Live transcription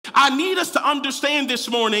I need us to understand this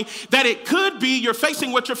morning that it could be you're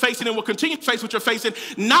facing what you're facing and will continue to face what you're facing,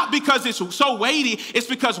 not because it's so weighty, it's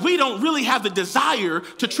because we don't really have the desire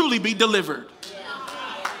to truly be delivered.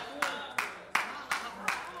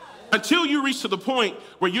 Until you reach to the point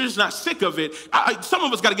where you're just not sick of it, some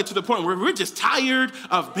of us got to get to the point where we're just tired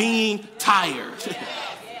of being tired.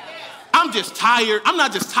 I'm just tired. I'm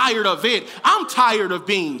not just tired of it. I'm tired of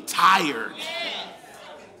being tired.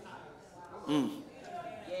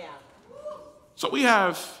 So we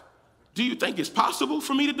have, do you think it's possible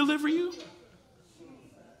for me to deliver you?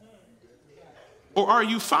 Or are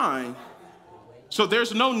you fine? So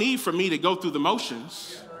there's no need for me to go through the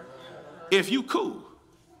motions if you cool.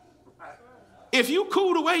 If you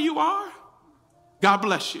cool the way you are, God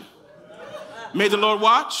bless you. May the Lord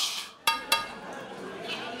watch.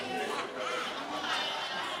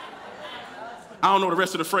 I don't know the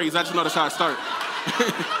rest of the phrase. I just know that's how it started.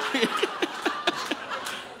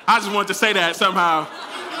 I just wanted to say that somehow.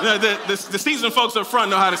 The seasoned folks up front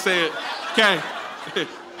know how to say it. Okay.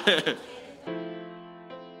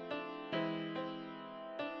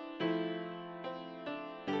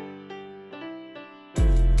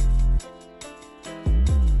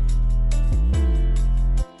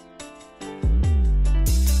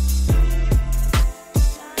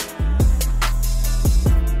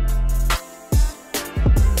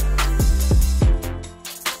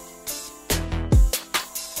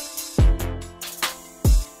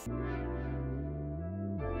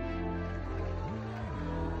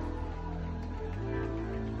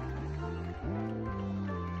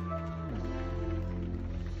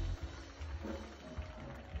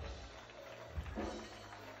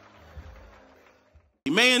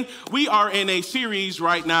 Man, we are in a series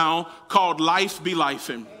right now called Life Be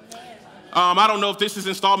Lifin'. I don't know if this is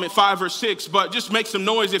installment 5 or 6, but just make some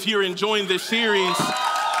noise if you're enjoying this series.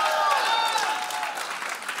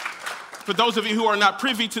 For those of you who are not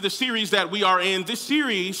privy to the series that we are in, this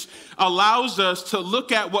series allows us to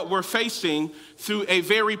look at what we're facing through a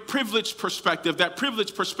very privileged perspective. That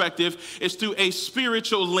privileged perspective is through a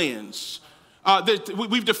spiritual lens.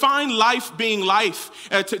 We've defined life being life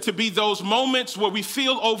to be those moments where we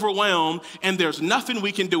feel overwhelmed and there's nothing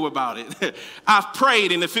we can do about it. I've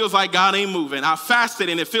prayed and it feels like God ain't moving. I've fasted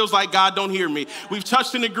and it feels like God don't hear me. We've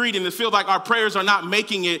touched and agreed and it feels like our prayers are not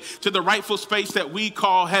making it to the rightful space that we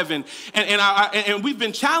call heaven. And we've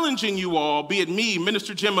been challenging you all, be it me,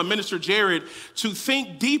 Minister Jim, or Minister Jared, to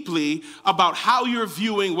think deeply about how you're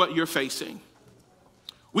viewing what you're facing.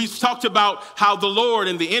 We've talked about how the Lord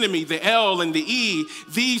and the enemy, the L and the E,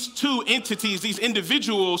 these two entities, these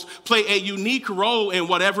individuals play a unique role in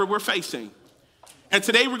whatever we're facing. And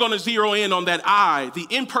today we're going to zero in on that I, the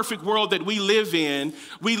imperfect world that we live in.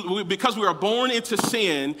 Because we are born into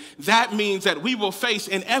sin, that means that we will face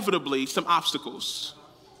inevitably some obstacles.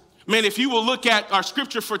 Man, if you will look at our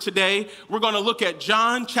scripture for today, we're going to look at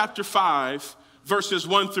John chapter 5, verses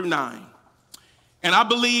 1 through 9. And I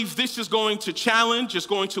believe this is going to challenge, it's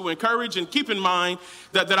going to encourage, and keep in mind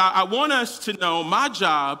that I want us to know my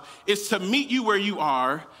job is to meet you where you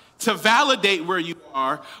are, to validate where you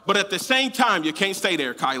are, but at the same time, you can't stay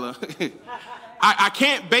there, Kyla. I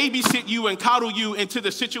can't babysit you and coddle you into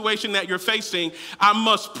the situation that you're facing. I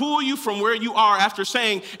must pull you from where you are after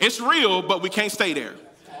saying it's real, but we can't stay there.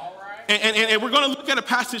 And we're going to look at a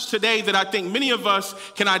passage today that I think many of us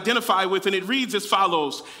can identify with, and it reads as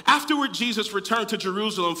follows. Afterward, Jesus returned to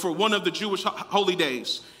Jerusalem for one of the Jewish holy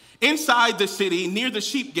days. Inside the city, near the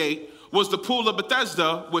sheep gate, was the pool of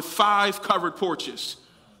Bethesda with 5 covered porches.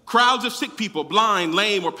 Crowds of sick people, blind,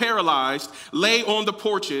 lame, or paralyzed, lay on the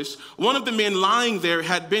porches. One of the men lying there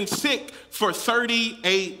had been sick for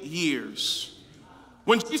 38 years.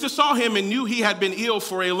 When Jesus saw him and knew he had been ill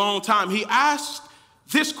for a long time, he asked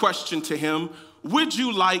this question to him: would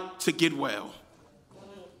you like to get well?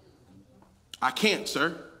 I can't,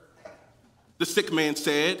 sir, the sick man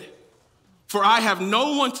said, for I have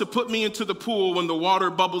no one to put me into the pool when the water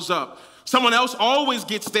bubbles up. Someone else always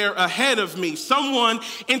gets there ahead of me. Someone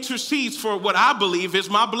intercedes for what I believe is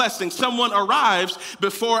my blessing. Someone arrives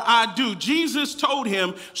before I do. Jesus told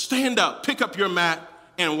him, stand up, pick up your mat,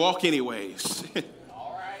 and walk anyways.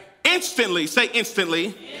 All right. Instantly, say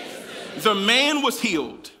instantly. The man was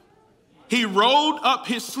healed. He rolled up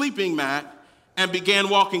his sleeping mat and began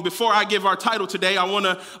walking. Before I give our title today, I want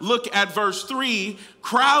to look at verse 3.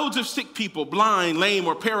 Crowds of sick people, blind, lame,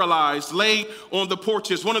 or paralyzed, lay on the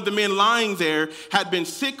porches. One of the men lying there had been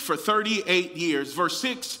sick for 38 years. Verse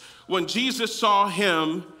 6, when Jesus saw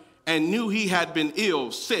him and knew he had been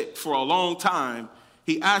ill, sick for a long time,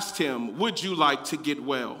 he asked him, would you like to get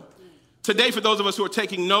well? Today, for those of us who are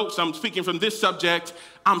taking notes, I'm speaking from this subject.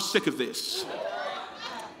 I'm sick of this.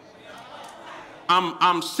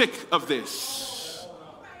 I'm sick of this.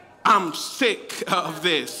 I'm sick of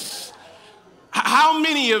this. How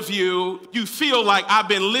many of you feel like I've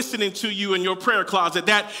been listening to you in your prayer closet?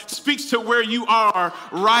 That speaks to where you are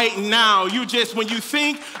right now. When you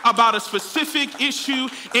think about a specific issue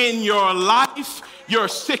in your life, you're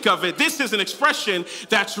sick of it. This is an expression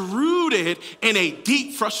that's rooted in a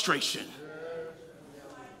deep frustration.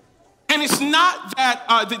 And it's not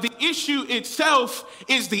that the issue itself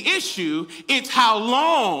is the issue, it's how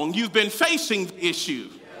long you've been facing the issue.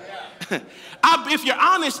 If you're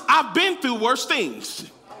honest, I've been through worse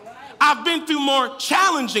things. I've been through more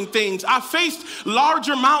challenging things. I've faced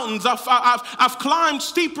larger mountains. I've climbed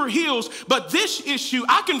steeper hills. But this issue,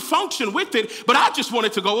 I can function with it, but I just want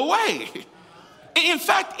it to go away. In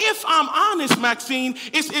fact, if I'm honest, Maxine,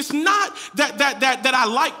 it's not that I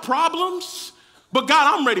like problems. But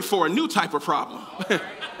God, I'm ready for a new type of problem.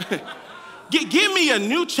 Give me a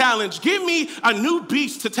new challenge. Give me a new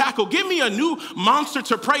beast to tackle. Give me a new monster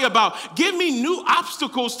to pray about. Give me new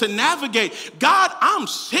obstacles to navigate. God, I'm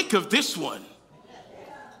sick of this one.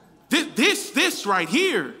 This right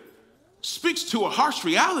here speaks to a harsh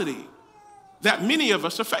reality that many of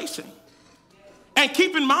us are facing. And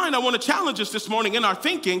keep in mind, I want to challenge us this morning in our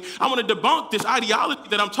thinking. I want to debunk this ideology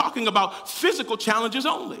that I'm talking about physical challenges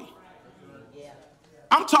only.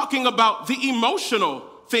 I'm talking about the emotional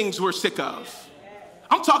things we're sick of.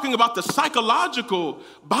 I'm talking about the psychological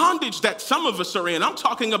bondage that some of us are in. I'm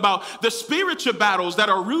talking about the spiritual battles that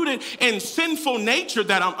are rooted in sinful nature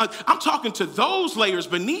that I'm talking to those layers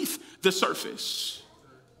beneath the surface.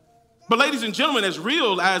 But ladies and gentlemen, as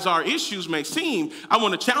real as our issues may seem, I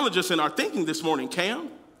want to challenge us in our thinking this morning, Cam.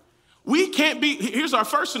 Here's our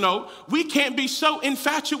first note, we can't be so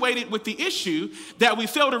infatuated with the issue that we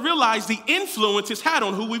fail to realize the influence it's had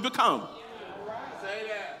on who we become.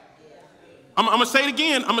 I'm going to say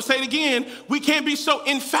it again. We can't be so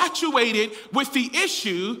infatuated with the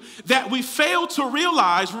issue that we fail to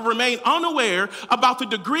realize, we remain unaware about the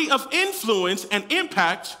degree of influence and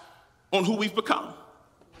impact on who we've become.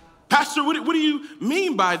 Pastor, what do you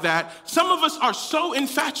mean by that? Some of us are so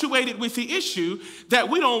infatuated with the issue that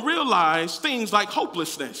we don't realize things like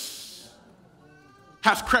hopelessness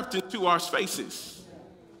have crept into our spaces.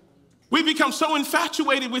 We become so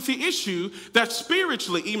infatuated with the issue that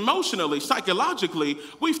spiritually, emotionally, psychologically,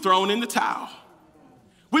 we've thrown in the towel.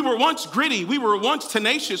 We were once gritty, we were once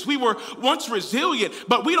tenacious, we were once resilient,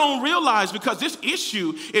 but we don't realize because this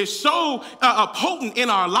issue is so potent in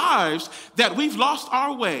our lives that we've lost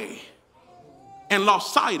our way and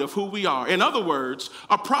lost sight of who we are. In other words,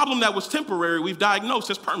 a problem that was temporary, we've diagnosed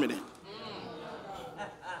as permanent.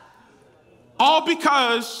 All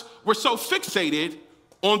because we're so fixated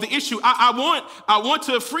on the issue. I want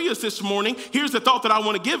to free us this morning. Here's the thought that I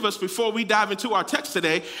want to give us before we dive into our text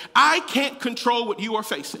today. I can't control what you are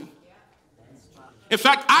facing. In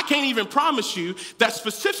fact, I can't even promise you that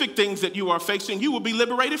specific things that you are facing, you will be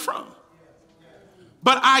liberated from.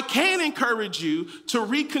 But I can encourage you to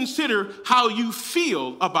reconsider how you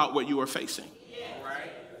feel about what you are facing.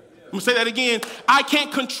 I'm going to say that again. I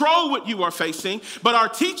can't control what you are facing, but our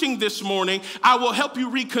teaching this morning, I will help you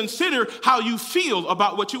reconsider how you feel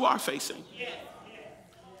about what you are facing.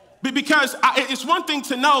 Because it's one thing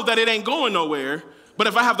to know that it ain't going nowhere, but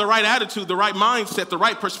if I have the right attitude, the right mindset, the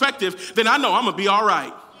right perspective, then I know I'm going to be all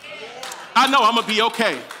right. I know I'm going to be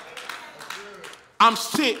okay. I'm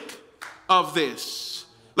sick of this.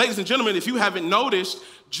 Ladies and gentlemen, if you haven't noticed,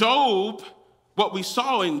 Job, what we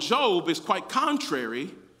saw in Job is quite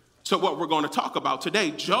contrary to what we're going to talk about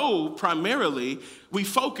today. Job, primarily, we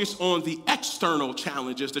focus on the external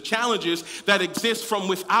challenges, the challenges that exist from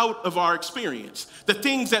without of our experience, the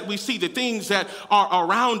things that we see, the things that are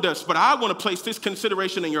around us. But I want to place this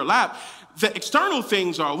consideration in your lap. The external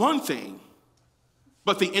things are one thing,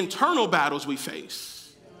 but the internal battles we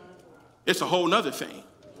face, it's a whole nother thing.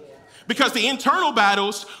 Because the internal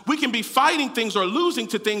battles, we can be fighting things or losing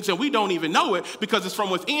to things and we don't even know it because it's from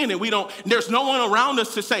within and there's no one around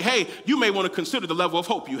us to say, hey, you may want to consider the level of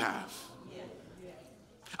hope you have.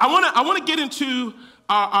 I want to get into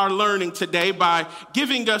our learning today by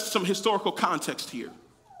giving us some historical context here.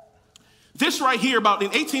 This right here, about in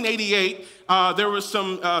 1888, there was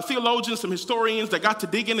some theologians, some historians that got to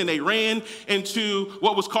digging and they ran into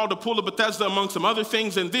what was called the Pool of Bethesda among some other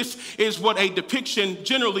things. And this is what a depiction,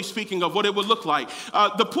 generally speaking, of what it would look like.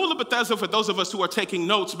 The Pool of Bethesda, for those of us who are taking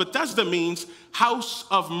notes, Bethesda means house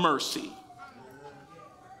of mercy.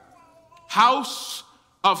 House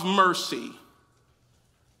of mercy.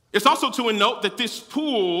 It's also to note that this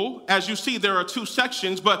pool, as you see, there are two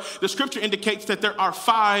sections, but the scripture indicates that there are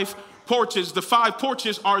 5 porches. The 5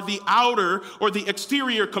 porches are the outer or the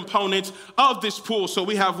exterior components of this pool. So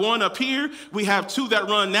we have one up here, we have 2 that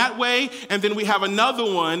run that way, and then we have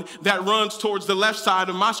another one that runs towards the left side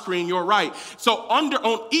of my screen, your right. So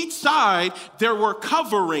on each side, there were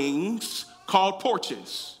coverings called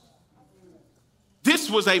porches. This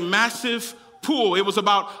was a massive pool. It was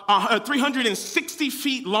about 360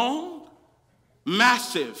 feet long,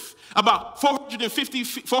 massive, about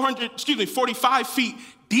 45 feet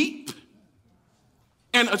deep,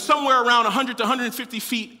 and somewhere around 100 to 150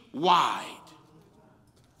 feet wide.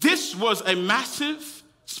 This was a massive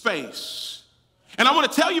space. And I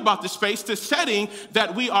want to tell you about this space, this setting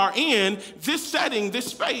that we are in. This setting, this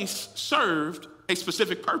space served a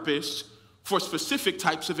specific purpose for specific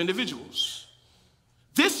types of individuals.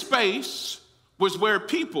 This space was where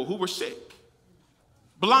people who were sick,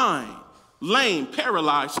 blind, lame,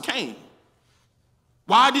 paralyzed came.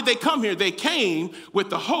 Why did they come here? They came with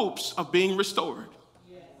the hopes of being restored.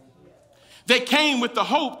 They came with the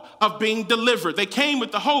hope of being delivered. They came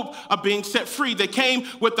with the hope of being set free. They came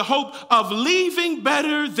with the hope of leaving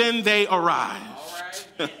better than they arrived.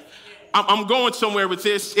 I'm going somewhere with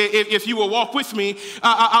this. If you will walk with me,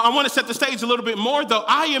 I want to set the stage a little bit more, though.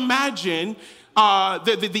 I imagine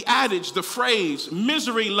the adage, the phrase,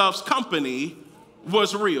 misery loves company,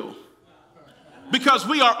 was real. Because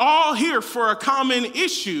we are all here for a common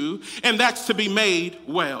issue, and that's to be made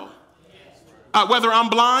well. Whether I'm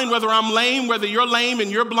blind, whether I'm lame, whether you're lame and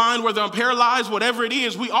you're blind, whether I'm paralyzed, whatever it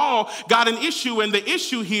is, we all got an issue. And the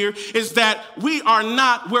issue here is that we are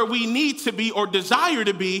not where we need to be or desire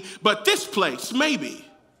to be, but this place maybe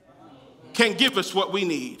can give us what we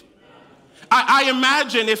need. I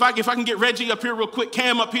imagine if I can get Reggie up here real quick,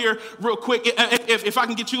 Cam up here real quick, if I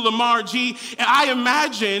can get you Lamar G, I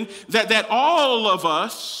imagine that all of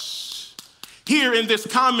us here in this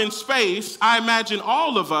common space, I imagine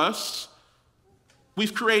all of us,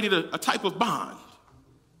 we've created a type of bond.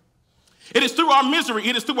 It is through our misery,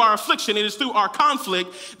 it is through our affliction, it is through our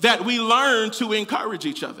conflict that we learn to encourage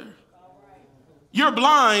each other. You're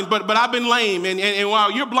blind, but I've been lame, and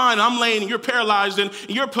while you're blind, I'm lame, and you're paralyzed, and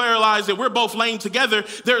we're both lame together.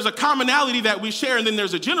 There's a commonality that we share, and then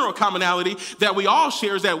there's a general commonality that we all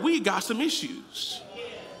share, is that we got some issues.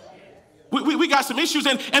 We got some issues,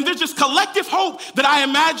 and there's this collective hope that I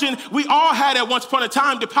imagine we all had at once upon a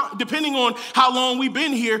time, depending on how long we've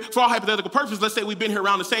been here. For all hypothetical purposes, let's say we've been here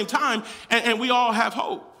around the same time, and we all have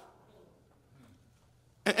hope.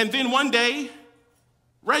 And then one day,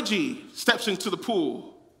 Reggie steps into the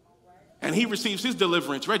pool, and he receives his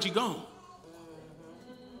deliverance. Reggie gone.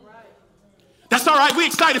 That's all right. We're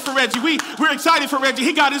excited for Reggie. We're excited for Reggie.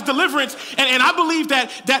 He got his deliverance. And I believe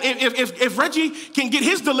that if Reggie can get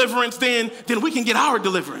his deliverance, then we can get our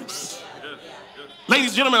deliverance. Ladies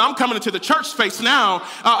and gentlemen, I'm coming into the church space now.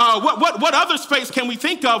 What other space can we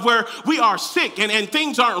think of where we are sick and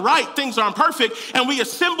things aren't right, things aren't perfect, and we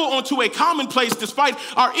assemble onto a common place despite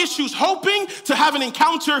our issues, hoping to have an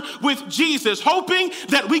encounter with Jesus, hoping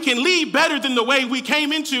that we can leave better than the way we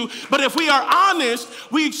came into. But if we are honest,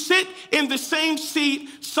 we sit in the same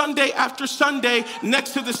seat Sunday after Sunday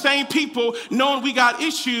next to the same people, knowing we got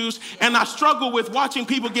issues, and I struggle with watching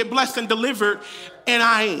people get blessed and delivered, and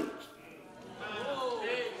I ain't.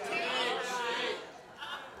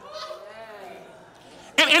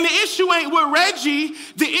 And the issue ain't with Reggie.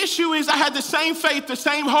 The issue is I had the same faith, the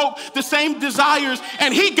same hope, the same desires,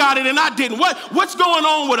 and he got it and I didn't. What's going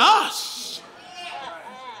on with us?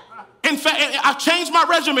 In fact, I've changed my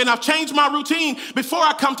regimen. I've changed my routine before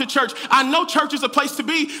I come to church. I know church is a place to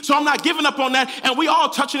be, so I'm not giving up on that. And we all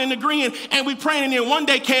touching and agreeing, and we praying. And then one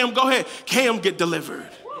day, Cam, go ahead. Cam, get delivered.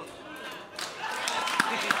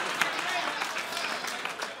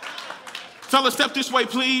 Fellas, step this way,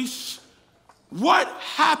 please. What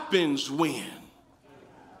happens when?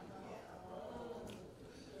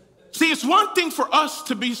 See, it's one thing for us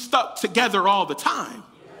to be stuck together all the time.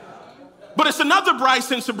 But it's another, Bryce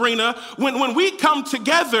and Sabrina, when we come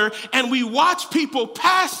together and we watch people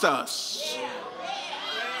pass us.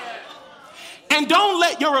 And don't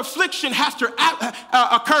let your affliction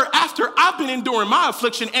occur after I've been enduring my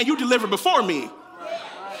affliction and you deliver before me.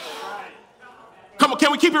 Come on,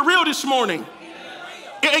 can we keep it real this morning?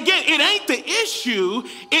 Again, it ain't the issue,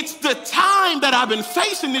 it's the time that I've been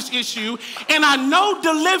facing this issue, and I know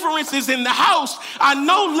deliverance is in the house. I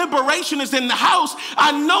know liberation is in the house.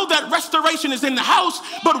 I know that restoration is in the house,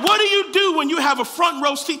 but what do you do when you have a front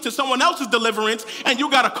row seat to someone else's deliverance and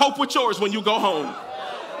you got to cope with yours when you go home?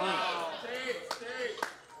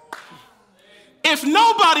 If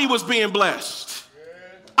nobody was being blessed,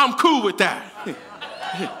 I'm cool with that.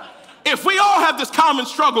 If we all have this common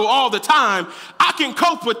struggle all the time, I can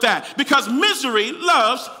cope with that because misery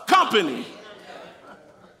loves company.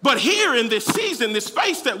 But here in this season, this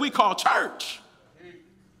space that we call church,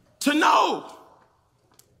 to know,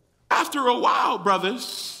 after a while,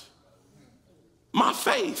 brothers, my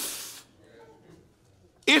faith,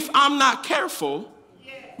 if I'm not careful,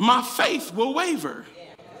 my faith will waver.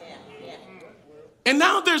 And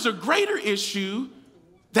now there's a greater issue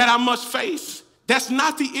that I must face. That's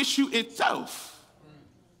not the issue itself.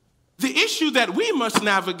 The issue that we must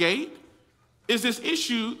navigate is this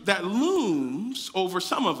issue that looms over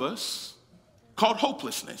some of us called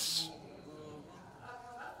hopelessness.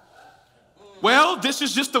 Well, this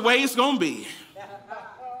is just the way it's going to be.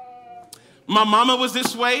 My mama was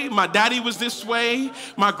this way. My daddy was this way.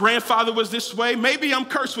 My grandfather was this way. Maybe I'm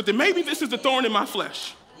cursed with it. Maybe this is the thorn in my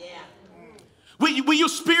flesh. We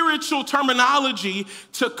use spiritual terminology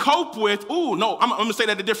to cope with. Oh no, I'm gonna say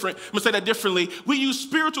that differently. We use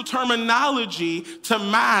spiritual terminology to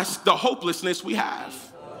mask the hopelessness we have.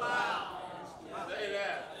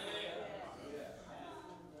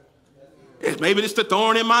 Maybe it's the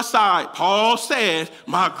thorn in my side. Paul said,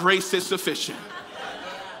 "My grace is sufficient."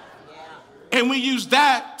 And we use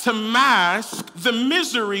that to mask the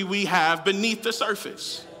misery we have beneath the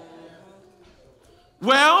surface.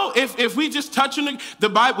 Well, if we just touch on the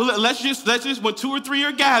Bible, let's just when 2 or 3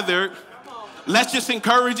 are gathered, let's just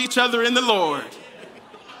encourage each other in the Lord.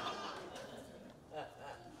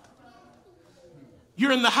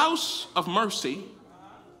 You're in the house of mercy,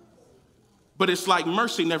 but it's like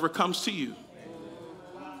mercy never comes to you.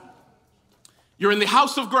 You're in the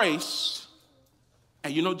house of grace,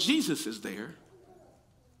 and you know Jesus is there,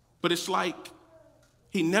 but it's like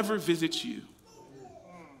he never visits you.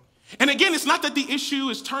 And again, it's not that the issue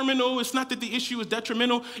is terminal. It's not that the issue is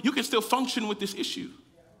detrimental. You can still function with this issue.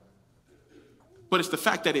 But it's the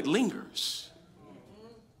fact that it lingers.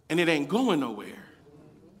 And it ain't going nowhere.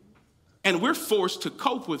 And we're forced to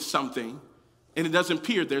cope with something. And it doesn't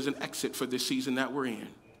appear there's an exit for this season that we're in.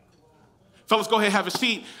 Fellas, go ahead, have a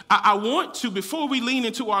seat. I want to, before we lean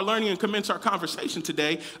into our learning and commence our conversation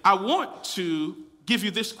today, I want to give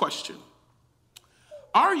you this question.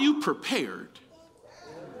 Are you prepared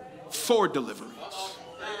for deliverance?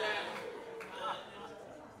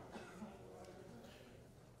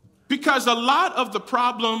 Because a lot of the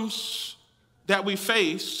problems that we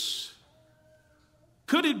face,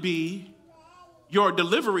 could it be your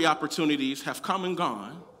delivery opportunities have come and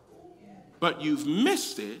gone, but you've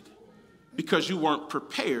missed it because you weren't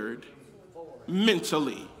prepared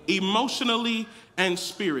mentally, emotionally, and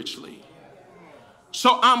spiritually?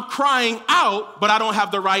 So I'm crying out, but I don't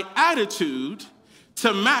have the right attitude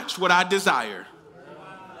to match what I desire.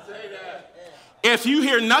 If you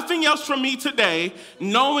hear nothing else from me today,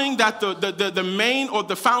 knowing that the main or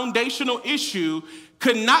the foundational issue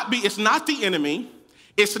could not be, it's not the enemy,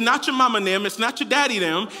 it's not your mama them, it's not your daddy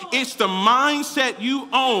them, it's the mindset you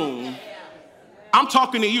own. I'm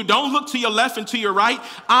talking to you. Don't look to your left and to your right.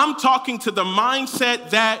 I'm talking to the mindset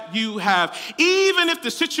that you have. Even if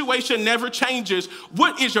the situation never changes,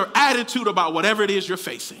 what is your attitude about whatever it is you're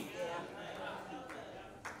facing?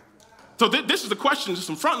 So this is the question, just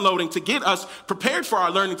some front loading to get us prepared for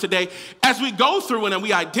our learning today. As we go through and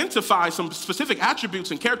we identify some specific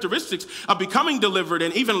attributes and characteristics of becoming delivered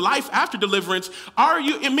and even life after deliverance,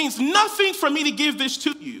 it means nothing for me to give this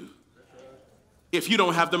to you if you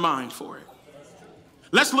don't have the mind for it.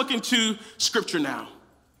 Let's look into scripture now.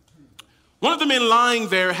 One of the men lying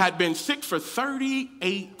there had been sick for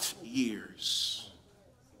 38 years.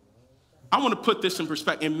 I want to put this in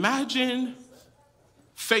perspective. Imagine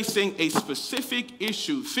facing a specific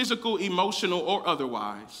issue, physical, emotional, or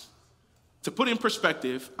otherwise. To put in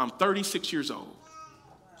perspective, I'm 36 years old.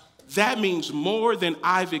 That means more than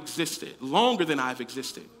I've existed, longer than I've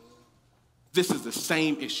existed. This is the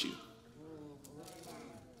same issue.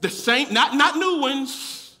 The same, not new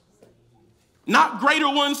ones, not greater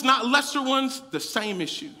ones, not lesser ones, the same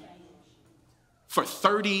issue for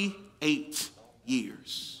 38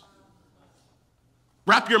 years.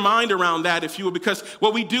 Wrap your mind around that, if you will, because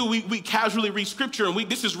what we do, we casually read scripture and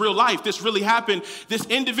this is real life. This really happened. This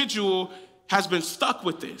individual has been stuck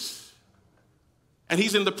with this. And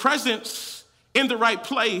he's in the presence, in the right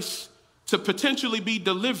place to potentially be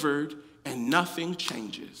delivered, and nothing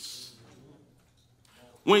changes.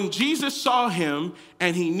 When Jesus saw him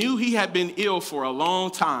and he knew he had been ill for a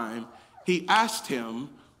long time, he asked him,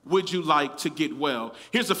 would you like to get well?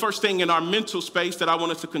 Here's the first thing in our mental space that I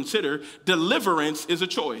want us to consider. Deliverance is a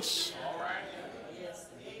choice.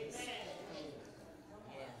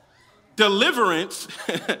 Deliverance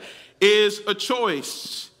is a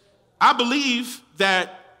choice. I believe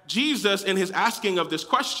that Jesus, in his asking of this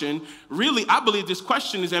question, really, I believe this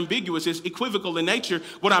question is ambiguous, it's equivocal in nature.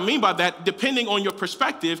 What I mean by that, depending on your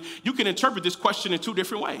perspective, you can interpret this question in two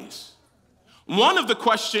different ways. One of the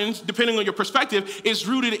questions, depending on your perspective, is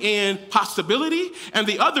rooted in possibility, and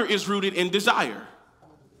the other is rooted in desire.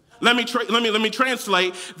 Let me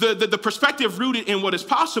translate. The perspective rooted in what is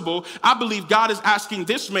possible, I believe God is asking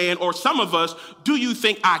this man, or some of us, do you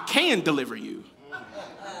think I can deliver you?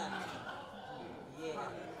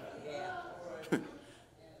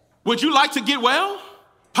 Would you like to get well?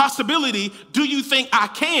 Possibility, do you think I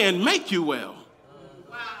can make you well?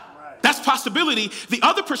 That's possibility. The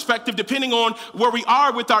other perspective, depending on where we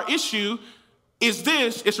are with our issue, is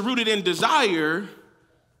this. It's rooted in desire.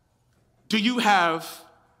 Do you have,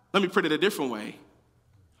 let me put it a different way.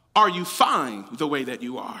 Are you fine the way that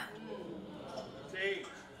you are?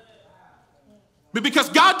 Because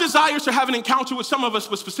God desires to have an encounter with some of us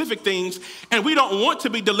with specific things, and we don't want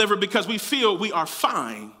to be delivered because we feel we are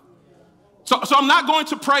fine. So I'm not going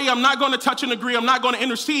to pray, I'm not going to touch and agree, I'm not going to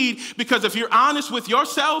intercede, because if you're honest with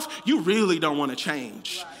yourself, you really don't want to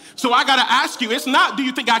change. So I got to ask you, it's not do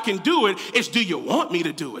you think I can do it, it's do you want me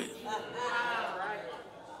to do it?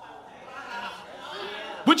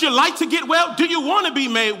 Would you like to get well? Do you want to be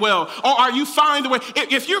made well? Or are you fine the way?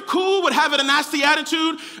 If you're cool with having a nasty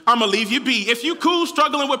attitude, I'm going to leave you be. If you're cool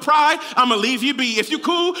struggling with pride, I'm going to leave you be. If you're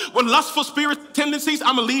cool with lustful spirit tendencies,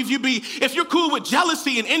 I'm going to leave you be. If you're cool with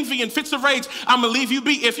jealousy and envy and fits of rage, I'm going to leave you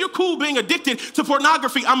be. If you're cool being addicted to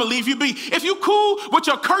pornography, I'm going to leave you be. If you're cool with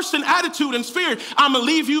your cursing attitude and spirit, I'm going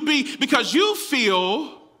to leave you be, because you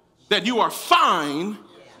feel that you are fine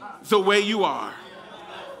the way you are.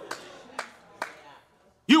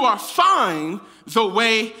 You are fine the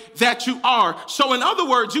way that you are. So in other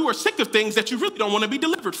words, you are sick of things that you really don't want to be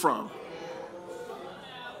delivered from.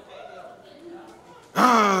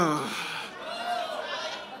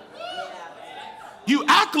 You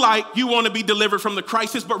act like you want to be delivered from the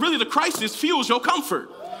crisis, but really the crisis fuels your comfort.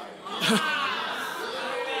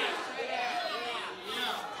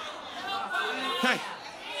 Hey,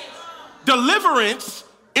 deliverance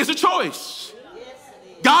is a choice.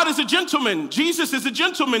 God is a gentleman. Jesus is a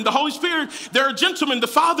gentleman. The Holy Spirit, they're a gentleman. The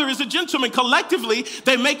Father is a gentleman. Collectively,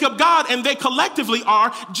 they make up God, and they collectively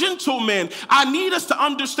are gentlemen. I need us to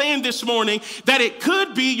understand this morning that it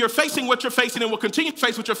could be you're facing what you're facing and will continue to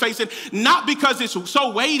face what you're facing, not because it's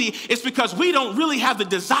so weighty, it's because we don't really have the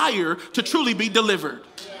desire to truly be delivered.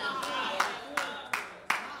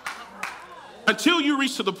 Until you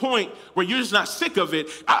reach to the point where you're just not sick of it.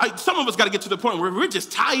 Some of us got to get to the point where we're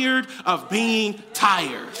just tired of being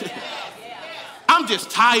tired. I'm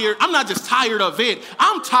just tired. I'm not just tired of it.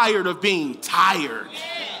 I'm tired of being tired.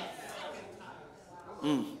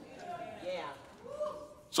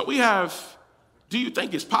 So we have, do you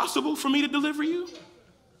think it's possible for me to deliver you?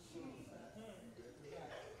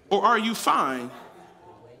 Or are you fine?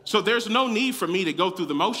 So there's no need for me to go through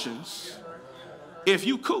the motions if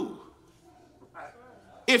you cool.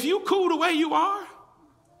 If you cool the way you are,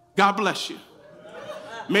 God bless you.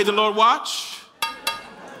 May the Lord watch.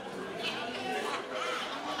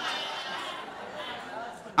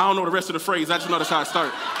 I don't know the rest of the phrase. I just know that's how it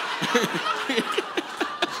started.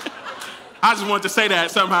 I just wanted to say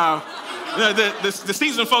that somehow. The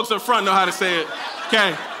seasoned folks up front know how to say it.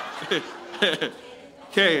 Okay.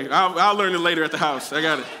 Okay. I'll learn it later at the house. I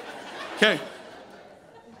got it. Okay.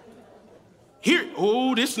 Here,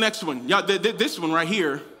 this next one. Y'all, this one right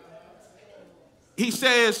here. He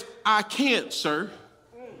says, I can't, sir,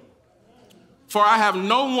 for I have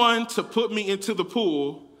no one to put me into the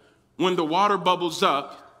pool when the water bubbles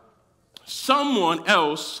up. Someone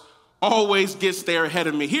else always gets there ahead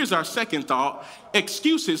of me. Here's our second thought.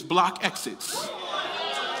 Excuses block exits.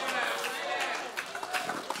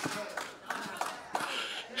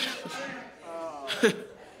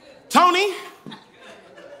 Tony,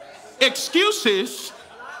 excuses,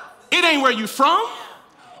 it ain't where you from.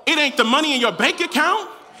 It ain't the money in your bank account.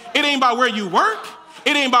 It ain't about where you work.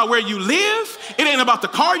 It ain't about where you live. It ain't about the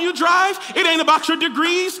car you drive. It ain't about your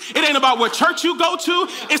degrees. It ain't about what church you go to.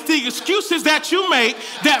 It's the excuses that you make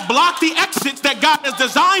that block the exits that God has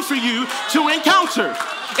designed for you to encounter.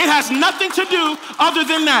 It has nothing to do other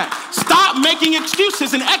than that. Stop making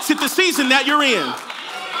excuses and exit the season that you're in.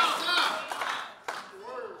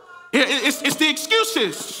 It's the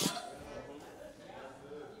excuses.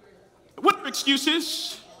 What are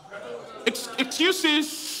excuses?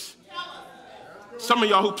 Excuses. Some of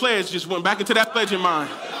y'all who pledged just went back into that pledge in mind.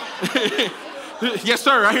 Yes,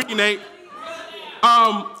 sir. I hear you, Nate.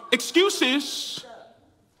 Excuses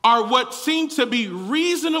are what seem to be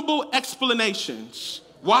reasonable explanations.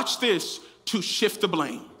 Watch this, to shift the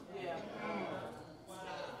blame.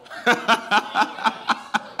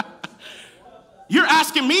 You're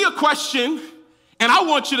asking me a question, and I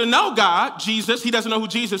want you to know, God, Jesus, he doesn't know who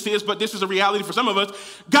Jesus is, but this is a reality for some of us.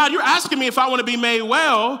 God, you're asking me if I want to be made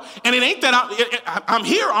well, and it ain't that I'm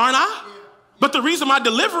here, aren't I? But the reason my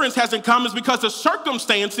deliverance hasn't come is because the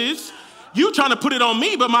circumstances, you trying to put it on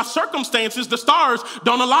me, but my circumstances, the stars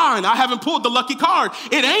don't align. I haven't pulled the lucky card.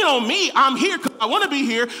 It ain't on me. I'm here because I want to be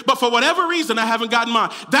here, but for whatever reason, I haven't gotten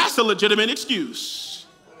mine. That's a legitimate excuse.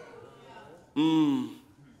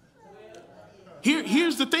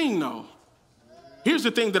 Here's the thing, though. Here's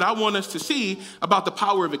the thing that I want us to see about the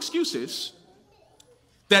power of excuses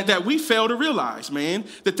that we fail to realize, man.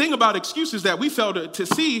 The thing about excuses that we fail to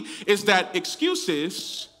see is that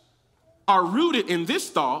excuses are rooted in this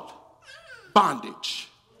thought: bondage.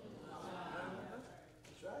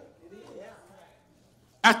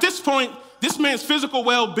 At this point, this man's physical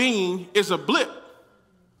well-being is a blip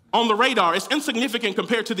on the radar. It's insignificant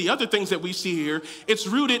compared to the other things that we see here. It's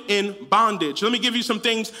rooted in bondage. Let me give you some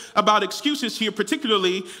things about excuses here,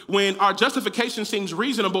 particularly when our justification seems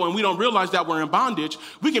reasonable and we don't realize that we're in bondage.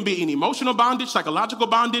 We can be in emotional bondage, psychological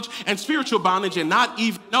bondage, and spiritual bondage and not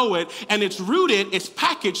even know it. And it's rooted, it's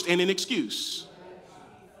packaged in an excuse.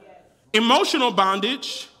 Emotional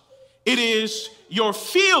bondage, it is your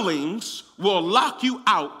feelings will lock you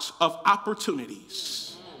out of opportunities.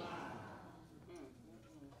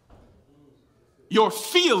 Your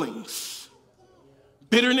feelings,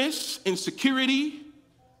 bitterness, insecurity,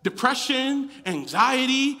 depression,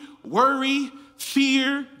 anxiety, worry,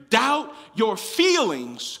 fear, doubt, your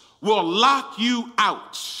feelings will lock you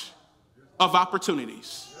out of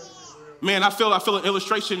opportunities. Man, I feel an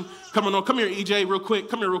illustration coming on. Come here, EJ, real quick.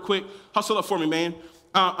 Come here real quick. Hustle up for me, man.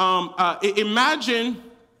 Imagine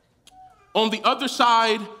on the other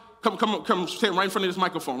side, come, stand right in front of this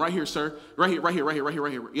microphone. Right here, sir. Right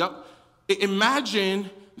here. Yep. Imagine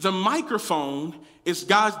the microphone is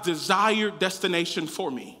God's desired destination for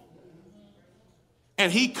me.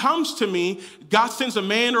 And he comes to me, God sends a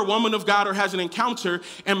man or woman of God or has an encounter,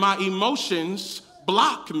 and my emotions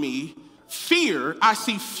block me. Fear, I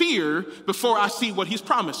see fear before I see what he's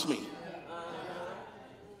promised me.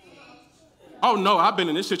 Oh no, I've been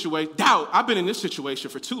in this situation. Doubt, I've been in this situation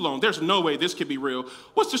for too long. There's no way this could be real.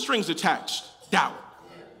 What's the strings attached? Doubt.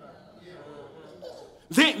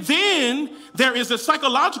 Then there is a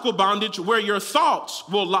psychological bondage where your thoughts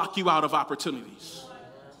will lock you out of opportunities.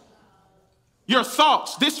 Your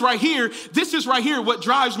thoughts, this is right here what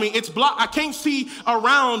drives me. It's blocked. I can't see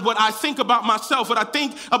around what I think about myself, what I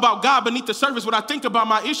think about God beneath the surface, what I think about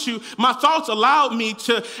my issue. My thoughts allow me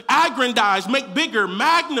to aggrandize, make bigger,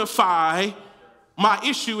 magnify my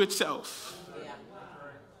issue itself.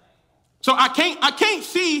 So I can't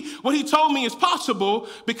see what he told me is possible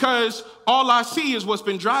because all I see is what's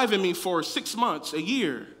been driving me for 6 months, a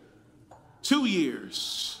year, 2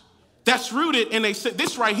 years. That's rooted in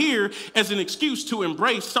this right here as an excuse to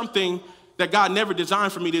embrace something that God never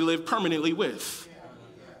designed for me to live permanently with.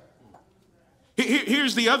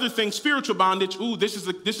 Here's the other thing, spiritual bondage. Ooh, this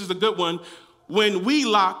is a good one. When we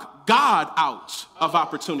lock God out of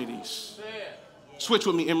opportunities. Switch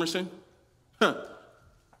with me, Emerson.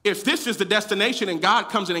 If this is the destination and God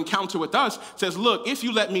comes and encounter with us, says, look, if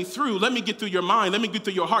you let me through, let me get through your mind, let me get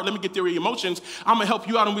through your heart, let me get through your emotions, I'm going to help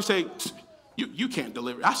you out. And we say, you can't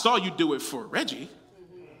deliver. I saw you do it for Reggie.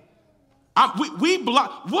 We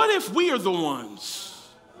block. What if we are the ones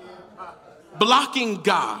blocking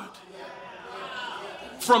God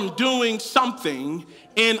from doing something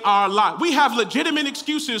in our life? We have legitimate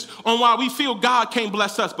excuses on why we feel God can't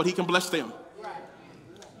bless us, but he can bless them.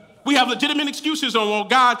 We have legitimate excuses on why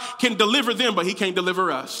God can deliver them, but he can't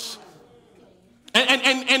deliver us.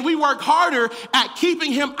 And we work harder at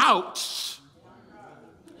keeping him out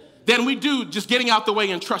than we do just getting out the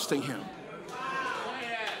way and trusting him.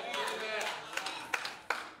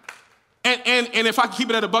 And if I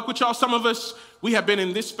keep it at a buck with y'all, some of us, we have been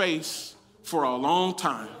in this space for a long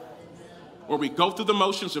time, where we go through the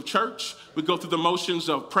motions of church, we go through the motions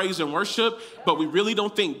of praise and worship, but we really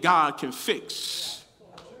don't think God can fix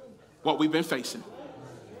what we've been facing.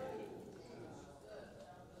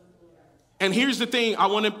 And here's the thing,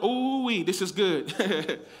 this is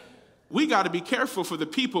good. We got to be careful for the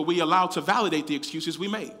people we allow to validate the excuses we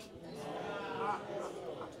make.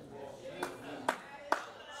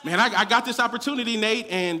 Man, I got this opportunity, Nate,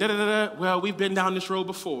 and well, we've been down this road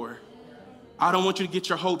before. I don't want you to get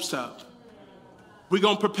your hopes up. We're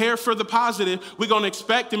going to prepare for the positive. We're going to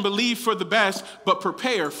expect and believe for the best, but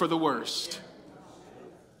prepare for the worst.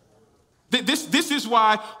 This is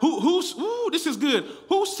why, this is good.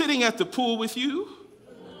 Who's sitting at the pool with you?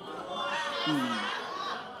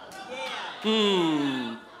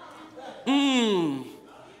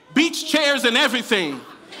 Beach chairs and everything,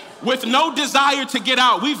 with no desire to get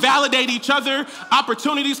out. We validate each other.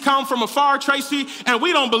 Opportunities come from afar, Tracy, and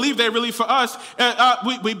we don't believe they're really for us.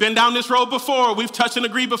 We've been down this road before. We've touched and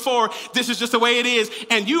agreed before. This is just the way it is,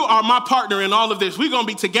 and you are my partner in all of this. We're going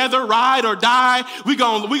to be together, ride or die. We're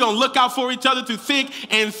going to look out for each other through thick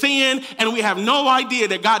and thin, and we have no idea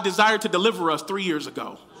that God desired to deliver us 3 years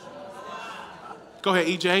ago. Go ahead,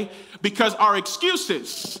 EJ. Because our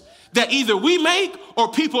excuses that either we make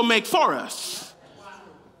or people make for us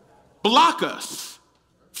block us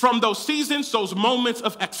from those seasons, those moments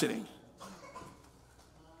of exiting.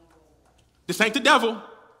 This ain't the devil.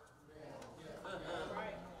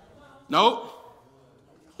 Nope.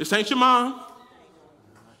 This ain't your mom.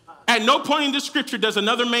 At no point in the scripture does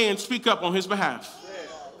another man speak up on his behalf.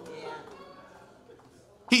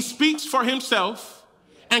 He speaks for himself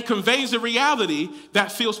and conveys a reality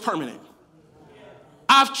that feels permanent.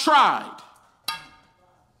 I've tried.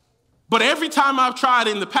 But every time I've tried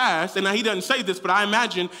in the past, and now he doesn't say this, but I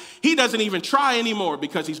imagine he doesn't even try anymore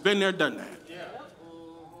because he's been there, done that. Yeah.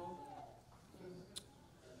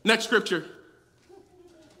 Next scripture.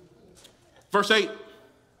 Verse 8.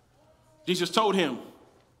 Jesus told him,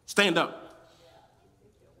 stand up,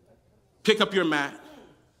 pick up your mat,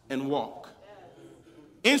 and walk.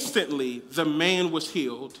 Instantly, the man was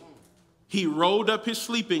healed. He rolled up his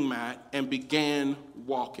sleeping mat and began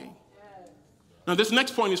walking. Now, this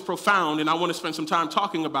next point is profound, and I want to spend some time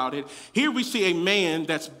talking about it. Here we see a man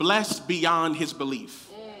that's blessed beyond his belief.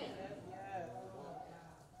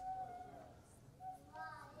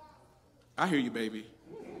 I hear you, baby.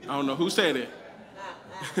 I don't know who said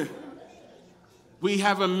it. We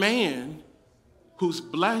have a man who's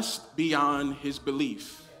blessed beyond his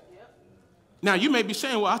belief. Now, you may be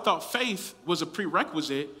saying, well, I thought faith was a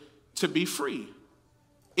prerequisite to be free.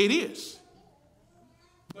 It is.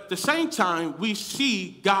 But at the same time, we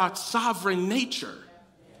see God's sovereign nature,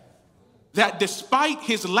 that despite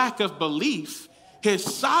his lack of belief, his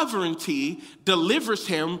sovereignty delivers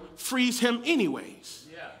him, frees him anyways.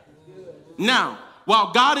 Now,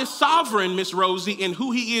 while God is sovereign, Miss Rosie, in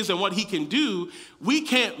who he is and what he can do, we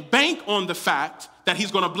can't bank on the fact that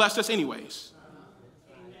he's going to bless us anyways.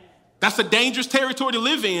 That's a dangerous territory to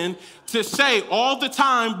live in, to say all the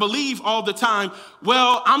time, believe all the time,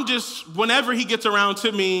 well, whenever he gets around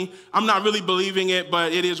to me, I'm not really believing it,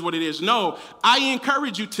 but it is what it is. No, I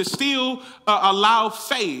encourage you to still allow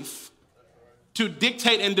faith to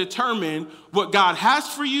dictate and determine what God has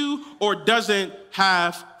for you or doesn't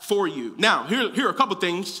have for you. Now, here are a couple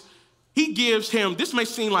things. He gives him, this may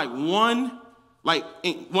seem like one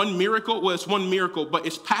miracle. Well, it's one miracle, but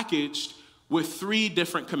it's packaged with 3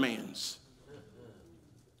 different commands.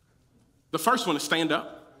 The first one is stand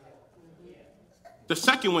up. The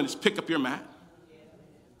second one is pick up your mat.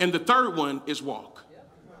 And the third one is walk.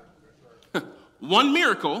 One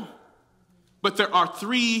miracle, but there are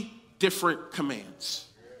 3 different commands.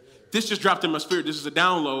 This just dropped in my spirit. This is a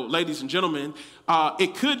download, ladies and gentlemen.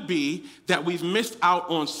 It could be that we've missed out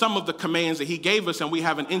on some of the commands that he gave us and we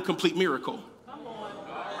have an incomplete miracle. Come on. All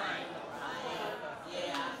right.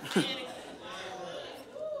 Yeah.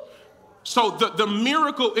 So the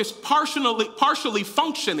miracle is partially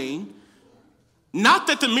functioning. Not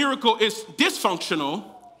that the miracle is dysfunctional.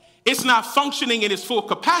 It's not functioning in its full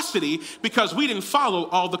capacity because we didn't follow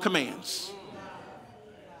all the commands.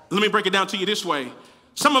 Let me break it down to you this way.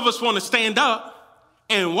 Some of us want to stand up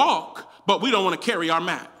and walk, but we don't want to carry our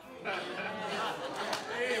mat.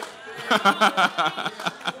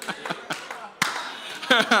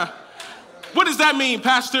 What does that mean,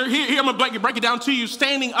 Pastor? Here I'm going to break it down to you.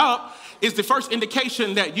 Standing up is the first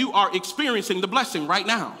indication that you are experiencing the blessing right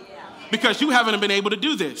now because you haven't been able to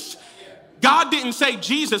do this. God didn't say,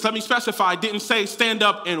 Jesus, let me specify, didn't say stand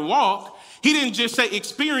up and walk. He didn't just say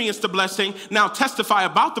experience the blessing, now testify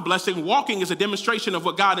about the blessing. Walking is a demonstration of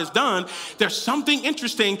what God has done. There's something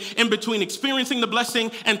interesting in between experiencing the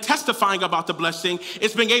blessing and testifying about the blessing.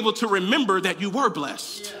 It's being able to remember that you were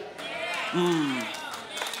blessed.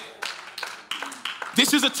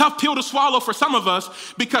 This is a tough pill to swallow for some of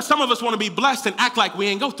us because some of us want to be blessed and act like we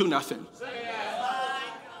ain't go through nothing.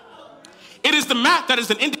 It is the mat that is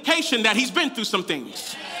an indication that he's been through some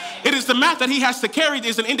things. It is the mat that he has to carry.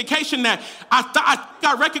 There's an indication that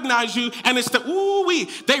I recognize you, and it's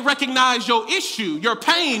they recognize your issue, your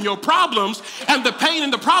pain, your problems, and the pain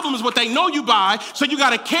and the problem is what they know you by, so you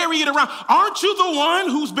got to carry it around. Aren't you the one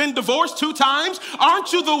who's been divorced 2 times?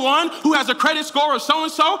 Aren't you the one who has a credit score of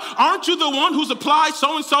so-and-so? Aren't you the one who's applied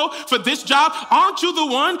so-and-so for this job? Aren't you the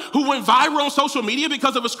one who went viral on social media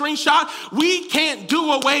because of a screenshot? We can't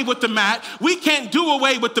do away with the mat. We can't do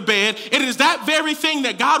away with the bed. It is that very thing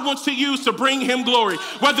that God wants wants to use to bring him glory.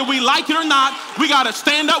 Whether we like it or not, we got to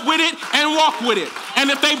stand up with it and walk with it.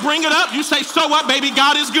 And if they bring it up, you say, so what, baby?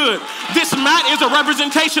 God is good. This mat is a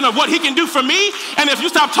representation of what he can do for me. And if you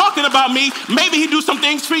stop talking about me, maybe he do some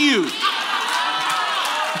things for you.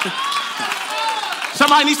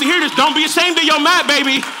 Somebody needs to hear this. Don't be ashamed of your mat,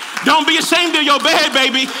 baby. Don't be ashamed of your bed,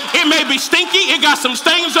 baby. It may be stinky. It got some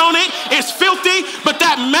stains on it. It's filthy. But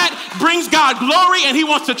that mat brings God glory, and he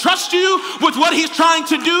wants to trust you with what he's trying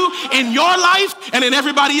to do in your life and in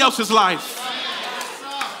everybody else's life.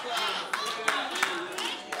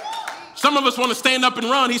 Some of us want to stand up and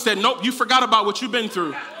run. He said, nope, you forgot about what you've been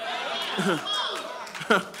through.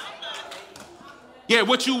 Yeah,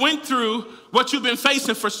 what you went through, what you've been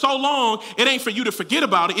facing for so long, it ain't for you to forget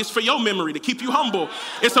about it. It's for your memory, to keep you humble.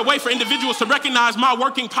 It's a way for individuals to recognize my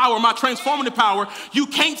working power, my transformative power. You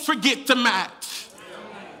can't forget the mat.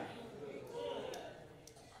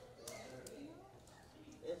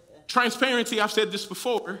 Transparency, I've said this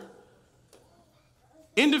before.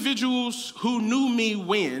 Individuals who knew me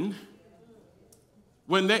when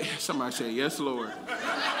they, somebody say, yes, Lord.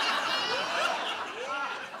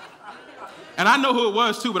 And I know who it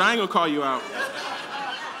was too, but I ain't gonna call you out.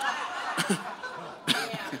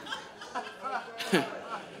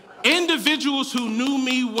 Individuals who knew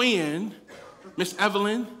me when, Miss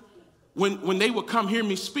Evelyn, when they would come hear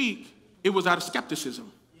me speak, it was out of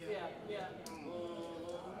skepticism.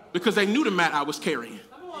 Because they knew the mat I was carrying.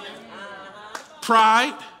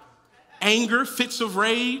 Pride, anger, fits of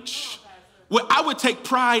rage. Well, I would take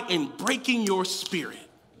pride in breaking your spirit.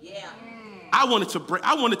 I wanted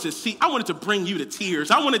to bring you to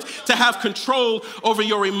tears. I wanted to have control over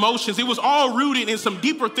your emotions. It was all rooted in some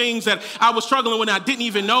deeper things that I was struggling with and I didn't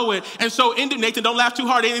even know it. And so, Nathan, don't laugh too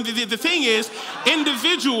hard. And the thing is,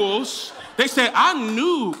 individuals, they said, I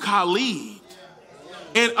knew Khalid.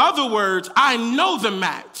 In other words, I know the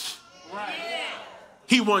mat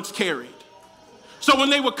he once carried. So when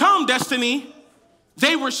they would come, Destiny,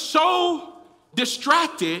 they were so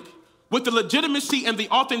distracted with the legitimacy and the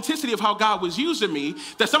authenticity of how God was using me,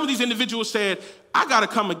 that some of these individuals said, I gotta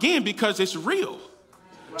come again because it's real.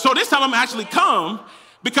 So this time I'm actually come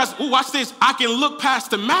because, ooh, watch this, I can look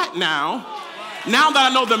past the mat now that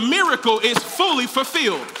I know the miracle is fully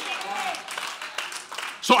fulfilled.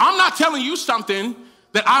 So I'm not telling you something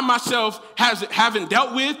that I myself haven't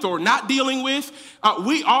dealt with or not dealing with.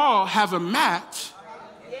 We all have a mat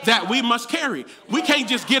that we must carry. We can't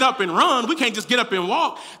just get up and run. We can't just get up and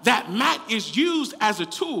walk. That mat is used as a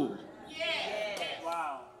tool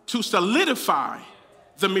to solidify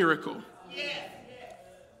the miracle.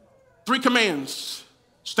 3 commands: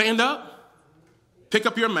 stand up, pick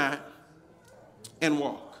up your mat, and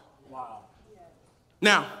walk.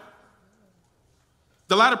 Now,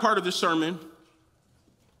 the latter part of this sermon,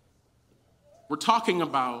 we're talking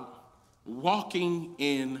about walking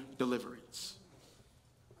in deliverance.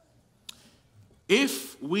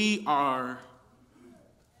 If we are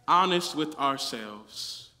honest with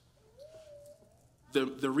ourselves,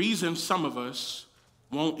 the reason some of us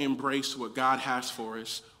won't embrace what God has for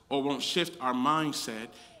us or won't shift our mindset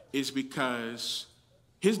is because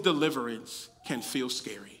his deliverance can feel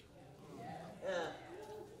scary.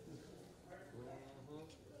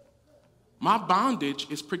 My bondage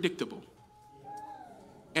is predictable,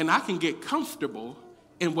 and I can get comfortable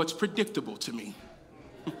in what's predictable to me.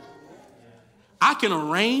 I can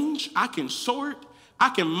arrange, I can sort, I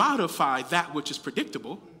can modify that which is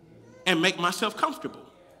predictable and make myself comfortable.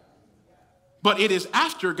 But it is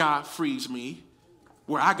after God frees me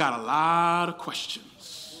where I got a lot of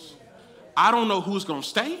questions. I don't know who's gonna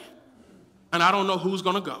stay, and I don't know who's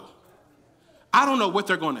gonna go. I don't know what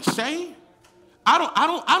they're gonna say. I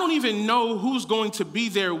don't even know who's going to be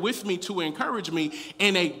there with me to encourage me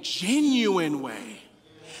in a genuine way.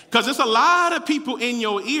 Because there's a lot of people in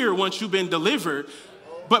your ear once you've been delivered,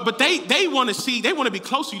 but they want to be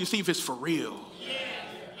close to you to see if it's for real.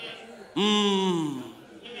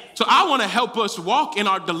 So I want to help us walk in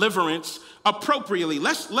our deliverance appropriately.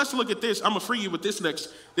 Let's look at this. I'm gonna free you with this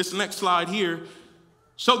next slide here.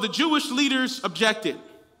 So the Jewish leaders objected.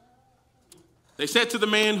 They said to the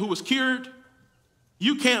man who was cured,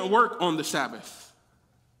 "You can't work on the Sabbath.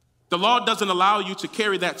 The law doesn't allow you to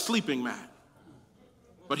carry that sleeping mat."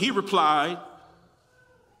 But he replied,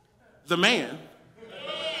 "The man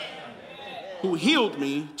who healed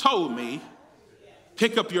me told me,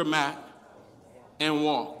 pick up your mat and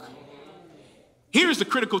walk." Here's the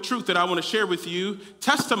critical truth that I want to share with you.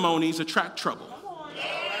 Testimonies attract trouble.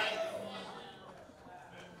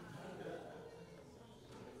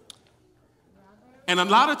 And a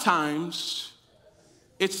lot of times,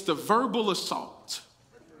 it's the verbal assault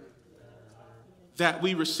that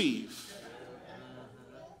we receive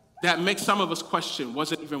that makes some of us question,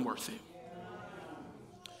 was it even worth it?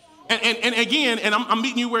 And again, I'm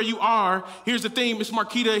meeting you where you are. Here's the thing, Miss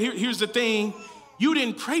Marquita, here's the thing. You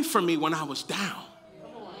didn't pray for me when I was down.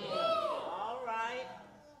 All right.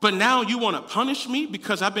 But now you want to punish me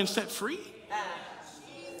because I've been set free?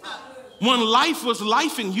 When life was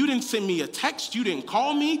life and you didn't send me a text, you didn't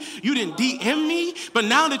call me, you didn't DM me, but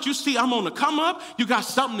now that you see I'm on the come up, you got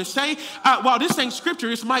something to say. Well, this ain't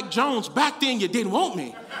scripture, it's Mike Jones. Back then you didn't want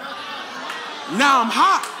me. Now I'm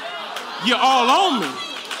hot. You're all on me.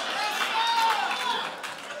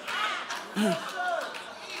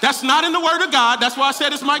 That's not in the word of God. That's why I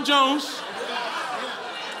said it's Mike Jones.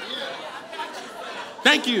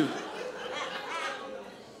 Thank you.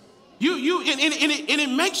 And it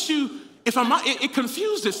makes you, it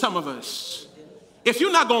confuses some of us. If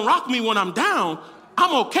you're not going to rock me when I'm down,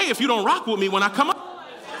 I'm okay if you don't rock with me when I come up.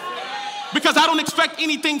 Because I don't expect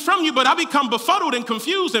anything from you, but I become befuddled and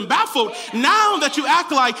confused and baffled now that you act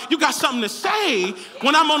like you got something to say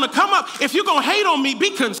when I'm on the come up. If you're going to hate on me,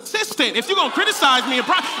 be consistent. If you're going to criticize me,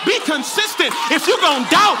 be consistent. If you're going to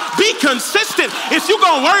doubt, be consistent. If you're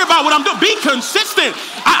going to worry about what I'm doing, be consistent.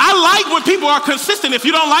 I like when people are consistent. If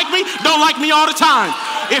you don't like me all the time.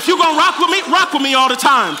 If you're going to rock with me all the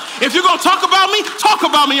time. If you're going to talk about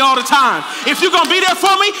me all the time. If you're going to be there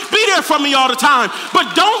for me all the time.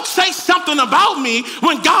 But don't say something about me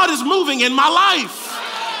when God is moving in my life.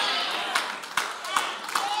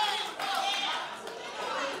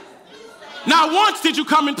 Not once did you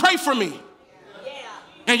come and pray for me.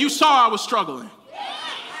 And you saw I was struggling.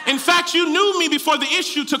 In fact, you knew me before the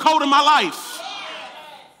issue took hold of my life.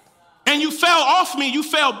 And you fell off me, you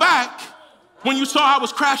fell back when you saw I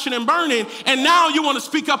was crashing and burning, and now you want to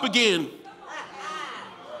speak up again.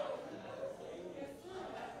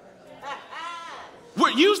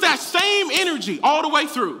 Use that same energy all the way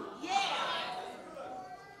through.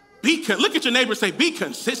 Look at your neighbor and say, be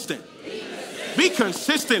consistent. Be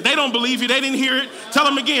consistent. They don't believe you. They didn't hear it. Tell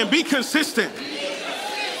them again, be consistent.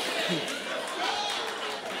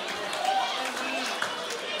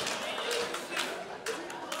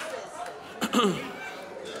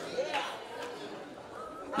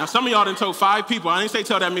 Now, some of y'all done told 5 people. I didn't say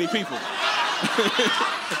tell that many people.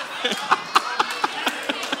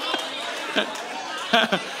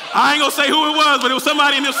 I ain't gonna say who it was, but it was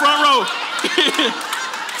somebody in this front row.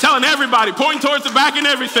 Telling everybody, pointing towards the back and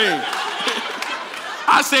everything.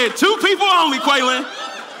 I said 2 people only, Quaylen.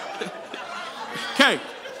 Okay.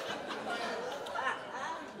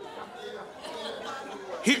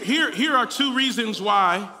 Here are 2 reasons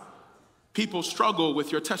why people struggle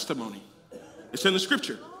with your testimony. It's in the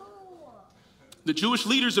scripture. The Jewish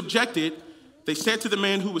leaders objected. They said to the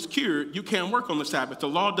man who was cured, you can't work on the Sabbath. The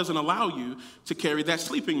law doesn't allow you to carry that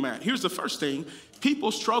sleeping mat. Here's the first thing.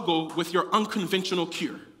 People struggle with your unconventional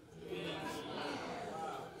cure.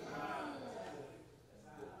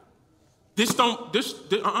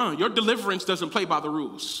 Your deliverance doesn't play by the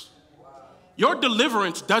rules. Your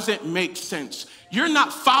deliverance doesn't make sense. You're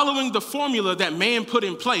not following the formula that man put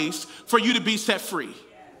in place for you to be set free.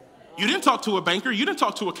 You didn't talk to a banker. You didn't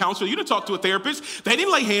talk to a counselor. You didn't talk to a therapist. They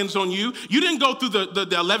didn't lay hands on you. You didn't go through the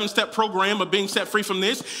 11-step program of being set free from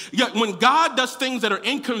this. Yet when God does things that are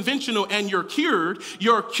unconventional and you're cured,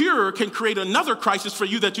 your cure can create another crisis for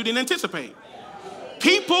you that you didn't anticipate.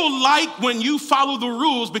 People like when you follow the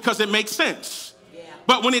rules because it makes sense.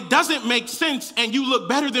 But when it doesn't make sense and you look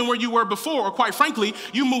better than where you were before, or quite frankly,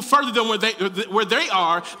 you move further than where they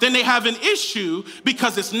are, then they have an issue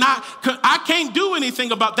because it's not, I can't do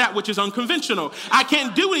anything about that which is unconventional. I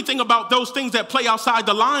can't do anything about those things that play outside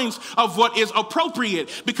the lines of what is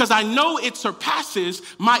appropriate because I know it surpasses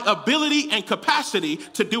my ability and capacity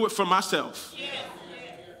to do it for myself.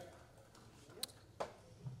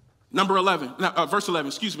 Verse 11,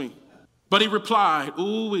 excuse me. But he replied,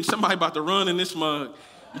 ooh, somebody about to run in this mug.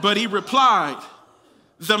 But he replied,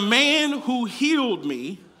 the man who healed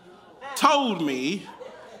me told me,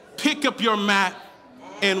 pick up your mat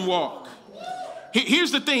and walk.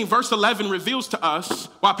 Here's the thing, verse 11 reveals to us,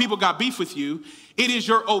 while people got beef with you, it is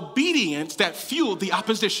your obedience that fueled the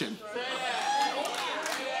opposition.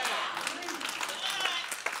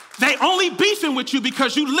 They only beefing with you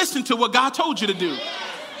because you listened to what God told you to do.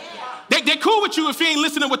 They're cool with you if you ain't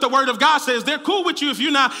listening to what the word of God says. They're cool with you if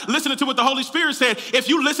you're not listening to what the Holy Spirit said. If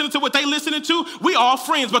you listen to what they listening to, we all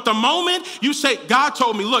friends. But the moment you say, God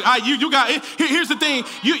told me, look, you got it. Here's the thing.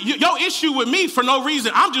 Your issue with me for no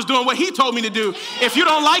reason. I'm just doing what he told me to do. If you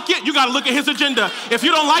don't like it, you got to look at his agenda. If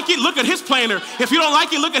you don't like it, look at his planner. If you don't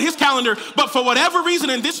like it, look at his calendar. But for whatever reason,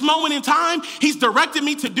 in this moment in time, he's directed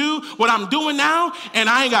me to do what I'm doing now, and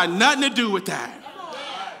I ain't got nothing to do with that.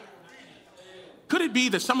 Could it be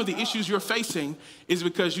that some of the issues you're facing is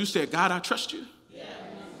because you said, God, I trust you?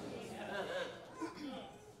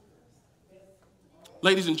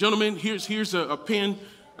 Ladies and gentlemen, here's a pen,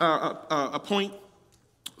 a point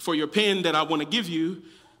for your pen that I want to give you.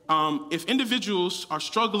 If individuals are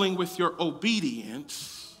struggling with your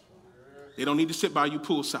obedience, they don't need to sit by you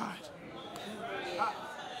poolside.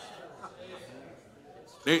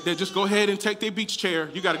 They just go ahead and take their beach chair.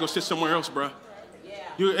 You got to go sit somewhere else, bro.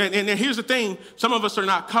 And here's the thing. Some of us are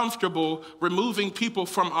not comfortable removing people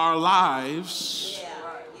from our lives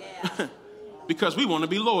because we want to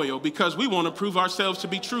be loyal, because we want to prove ourselves to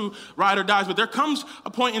be true, ride or dies. But there comes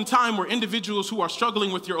a point in time where individuals who are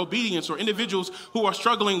struggling with your obedience, or individuals who are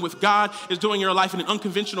struggling with God is doing your life in an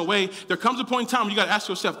unconventional way, there comes a point in time where you got to ask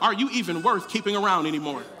yourself, are you even worth keeping around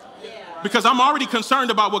anymore? Because I'm already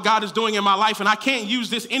concerned about what God is doing in my life, and I can't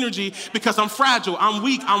use this energy because I'm fragile, I'm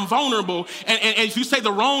weak, I'm vulnerable. And if you say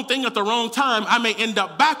the wrong thing at the wrong time, I may end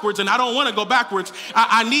up backwards, and I don't want to go backwards.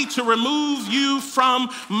 I need to remove you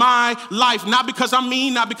from my life, not because I'm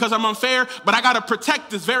mean, not because I'm unfair, but I got to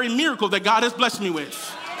protect this very miracle that God has blessed me with.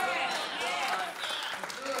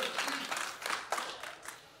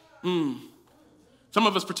 Some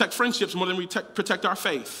of us protect friendships more than we protect our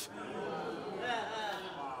faith.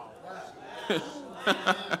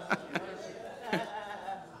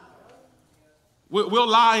 We'll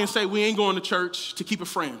lie and say we ain't going to church to keep a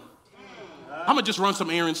friend. I'm going to just run some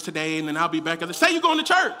errands today and then I'll be back. Say you're going to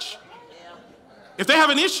church. If they have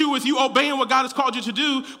an issue with you obeying what God has called you to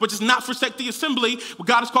do, which is not forsake the assembly, what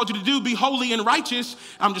God has called you to do, be holy and righteous,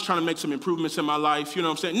 I'm just trying to make some improvements in my life. You know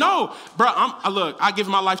what I'm saying? No, bro, look, I gave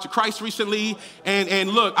my life to Christ recently,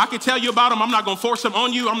 and look, I can tell you about him. I'm not going to force him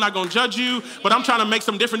on you. I'm not going to judge you, but I'm trying to make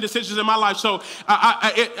some different decisions in my life. So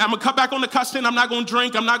I'm going to cut back on the cussing. I'm not going to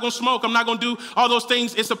drink. I'm not going to smoke. I'm not going to do all those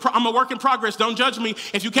things. I'm a work in progress. Don't judge me.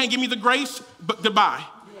 If you can't give me the grace, goodbye.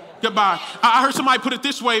 Goodbye. I heard somebody put it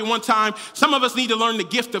this way one time. Some of us need to learn the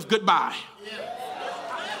gift of goodbye.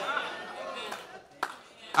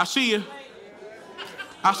 I see you.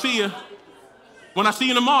 I see you. When I see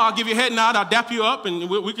you in the mall, I'll give you a head nod. I'll dap you up and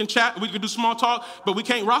we can chat. We can do small talk, but we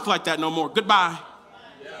can't rock like that no more. Goodbye.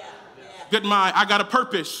 Goodbye. I got a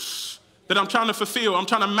purpose that I'm trying to fulfill. I'm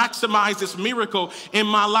trying to maximize this miracle in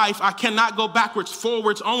my life. I cannot go backwards,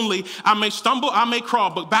 forwards only. I may stumble, I may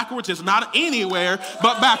crawl, but backwards is not anywhere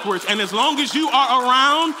but backwards. And as long as you are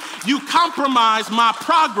around, you compromise my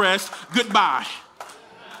progress. Goodbye.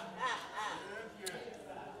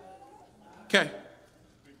 Okay.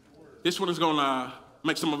 This one is going to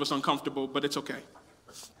make some of us uncomfortable, but it's okay.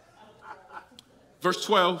 Verse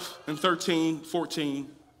 12 and 13,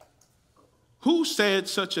 14. Who said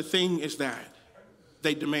such a thing as that?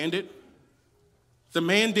 They demanded. The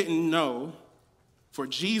man didn't know, for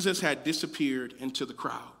Jesus had disappeared into the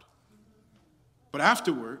crowd. But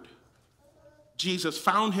afterward, Jesus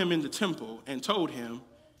found him in the temple and told him,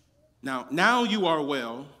 now you are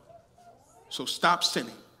well, so stop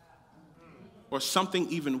sinning, or something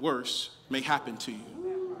even worse may happen to you.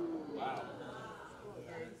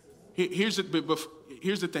 Here's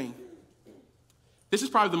the thing. This is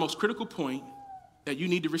probably the most critical point that you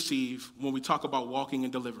need to receive when we talk about walking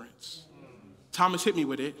in deliverance. Thomas hit me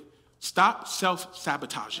with it. Stop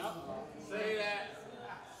self-sabotaging. Say that.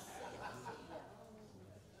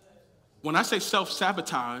 When I say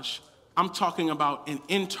self-sabotage, I'm talking about an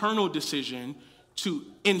internal decision to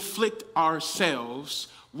inflict ourselves,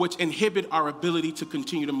 which inhibit our ability to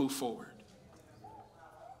continue to move forward.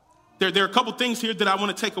 There are a couple things here that I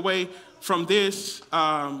want to take away from this.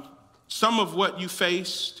 Some of what you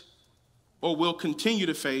faced or will continue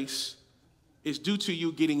to face is due to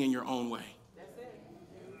you getting in your own way.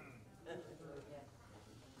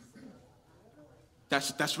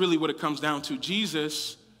 That's really what it comes down to.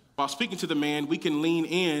 Jesus, while speaking to the man, we can lean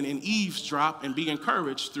in and eavesdrop and be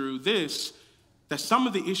encouraged through this, that some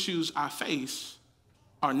of the issues I face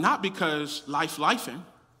are not because lifing,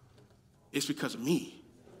 it's because of me.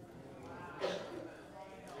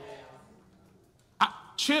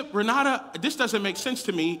 Chip, Renata, this doesn't make sense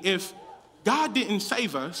to me. If God didn't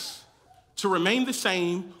save us to remain the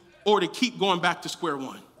same or to keep going back to square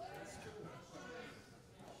one.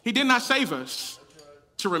 He did not save us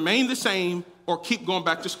to remain the same or keep going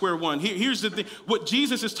back to square one. Here's the thing. What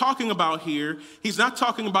Jesus is talking about here, he's not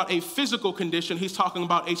talking about a physical condition. He's talking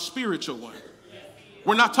about a spiritual one.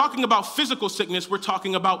 We're not talking about physical sickness. We're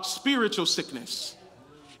talking about spiritual sickness.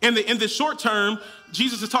 In the short term,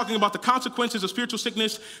 Jesus is talking about the consequences of spiritual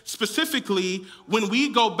sickness, specifically when we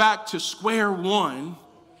go back to square one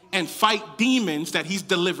and fight demons that he's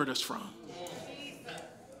delivered us from.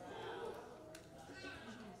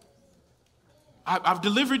 I've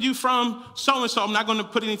delivered you from so-and-so. I'm not going to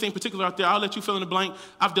put anything particular out there. I'll let you fill in the blank.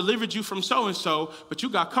 I've delivered you from so-and-so, but you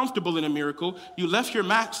got comfortable in a miracle. You left your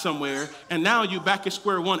mat somewhere, and now you back at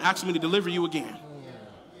square one asking me to deliver you again.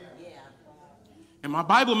 And my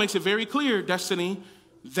Bible makes it very clear, Destiny,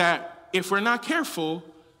 that if we're not careful,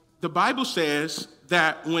 the Bible says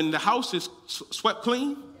that when the house is swept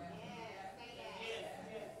clean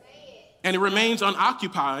and it remains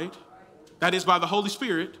unoccupied, that is by the Holy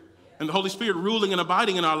Spirit, and the Holy Spirit ruling and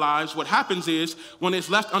abiding in our lives, what happens is when it's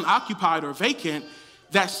left unoccupied or vacant,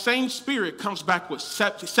 that same spirit comes back with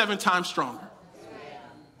 7 times stronger.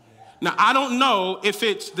 Now, I don't know if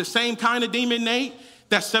it's the same kind of demon, Nate,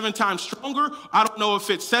 that's 7 times stronger. I don't know if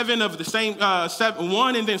it's 7 of the same,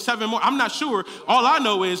 1 and then 7 more. I'm not sure. All I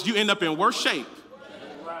know is you end up in worse shape.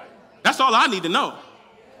 That's all I need to know.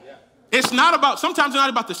 It's not about, sometimes it's not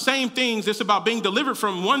about the same things. It's about being delivered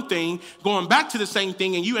from one thing, going back to the same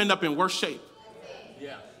thing, and you end up in worse shape.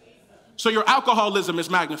 So your alcoholism is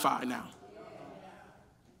magnified now.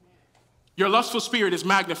 Your lustful spirit is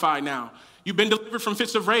magnified now. You've been delivered from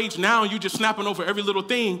fits of rage. Now you're just snapping over every little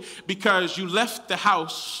thing because you left the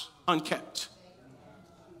house unkept.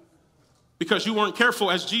 Because you weren't careful,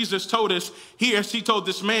 as Jesus told us here, as he told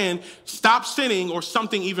this man, stop sinning or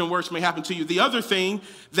something even worse may happen to you. The other thing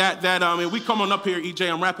and we come on up here,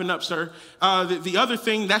 EJ, I'm wrapping up, sir. The other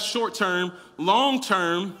thing, that's short term. Long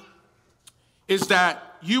term is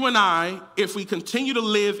that you and I, if we continue to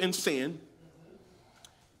live in sin,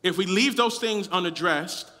 if we leave those things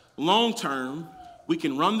unaddressed, long term, we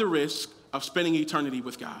can run the risk of spending eternity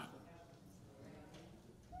with God.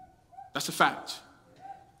 That's a fact.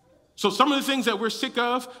 So some of the things that we're sick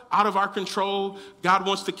of, out of our control, God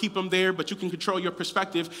wants to keep them there, but you can control your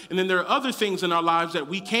perspective. And then there are other things in our lives that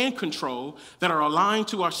we can control that are aligned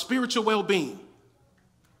to our spiritual well-being.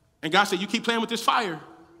 And God said, you keep playing with this fire,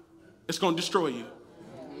 it's going to destroy you.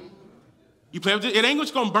 You play with it ain't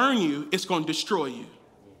just going to burn you, it's going to destroy you.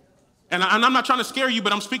 And I'm not trying to scare you,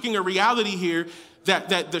 but I'm speaking a reality here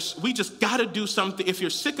that we just got to do something. If you're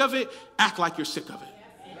sick of it, act like you're sick of it.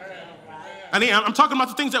 I'm talking about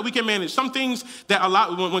the things that we can manage. Some things that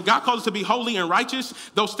when God calls us to be holy and righteous,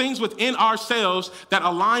 those things within ourselves that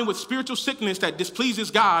align with spiritual sickness that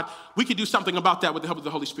displeases God, we can do something about that with the help of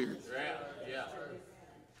the Holy Spirit. Yeah.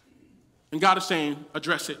 And God is saying,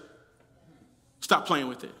 address it. Stop playing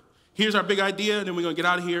with it. Here's our big idea, and then we're going to get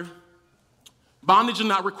out of here. Bondage is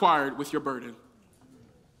not required with your burden.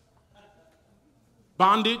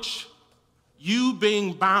 Bondage, you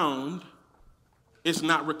being bound, is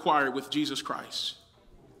not required with Jesus Christ.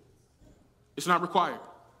 It's not required.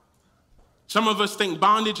 Some of us think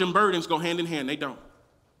bondage and burdens go hand in hand. They don't.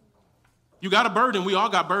 You got a burden. We all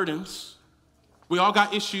got burdens. We all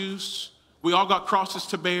got issues. We all got crosses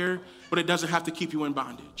to bear, but it doesn't have to keep you in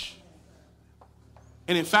bondage.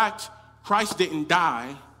 And in fact, Christ didn't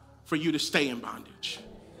die for you to stay in bondage.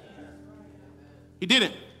 He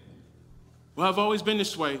didn't. Well, I've always been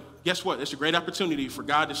this way. Guess what? It's a great opportunity for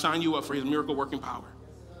God to sign you up for his miracle working power.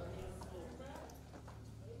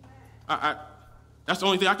 That's the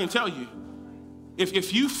only thing I can tell you.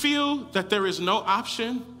 If you feel that there is no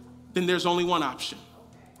option, then there's only one option.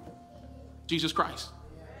 Jesus Christ.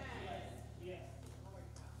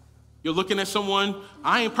 You're looking at someone,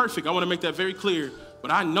 I ain't perfect. I want to make that very clear,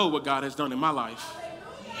 but I know what God has done in my life.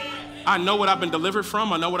 I know what I've been delivered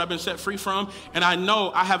from. I know what I've been set free from. And I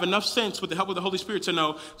know I have enough sense with the help of the Holy Spirit to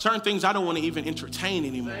know certain things I don't want to even entertain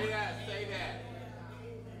anymore. Say that.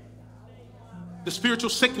 The spiritual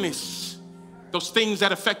sickness, those things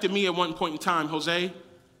that affected me at one point in time, Jose,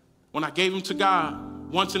 when I gave them to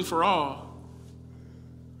God once and for all,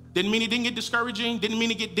 didn't mean it didn't get discouraging, didn't mean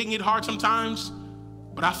it didn't get hard sometimes,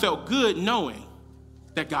 but I felt good knowing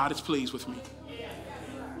that God is pleased with me.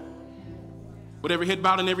 With every head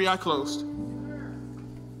bowed and every eye closed.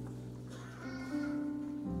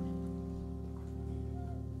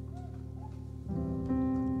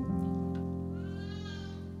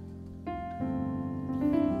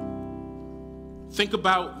 Think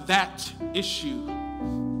about that issue.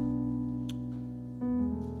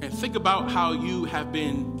 And think about how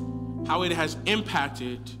it has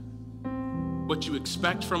impacted what you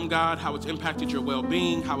expect from God, how it's impacted your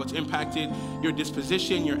well-being, how it's impacted your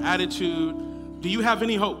disposition, your attitude. Do you have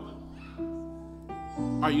any hope?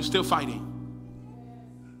 Are you still fighting?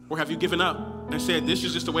 Or have you given up and said, this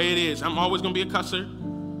is just the way it is. I'm always going to be a cusser.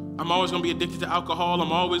 I'm always going to be addicted to alcohol.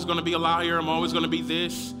 I'm always going to be a liar. I'm always going to be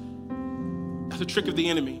this. That's a trick of the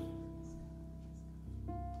enemy.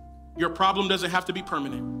 Your problem doesn't have to be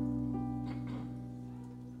permanent.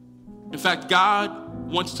 In fact, God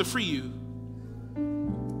wants to free you.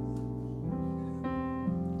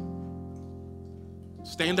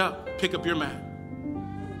 stand up, pick up your mat,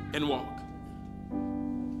 and walk.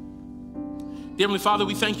 Dear Heavenly Father,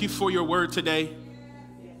 we thank you for your word today.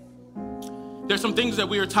 There's some things that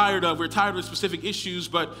we are tired of. We're tired of specific issues,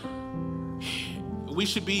 but we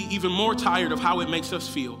should be even more tired of how it makes us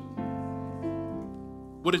feel.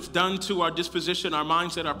 What it's done to our disposition, our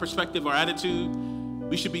mindset, our perspective, our attitude.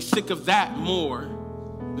 We should be sick of that more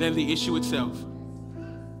than the issue itself.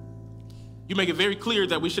 You make it very clear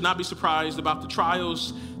that we should not be surprised about the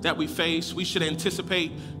trials that we face. We should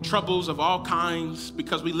anticipate troubles of all kinds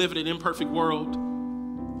because we live in an imperfect world.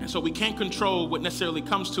 And so we can't control what necessarily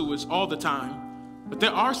comes to us all the time. But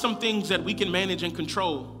there are some things that we can manage and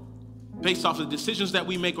control based off of the decisions that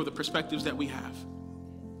we make or the perspectives that we have.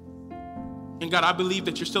 And God, I believe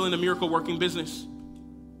that you're still in the miracle working business.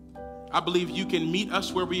 I believe you can meet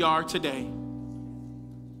us where we are today.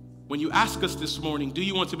 When you ask us this morning, do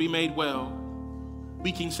you want to be made well?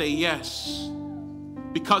 We can say yes,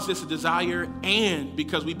 because it's a desire and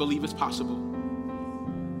because we believe it's possible.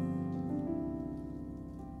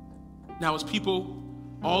 Now, as people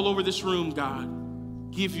all over this room,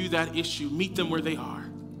 God, give you that issue, meet them where they are.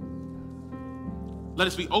 Let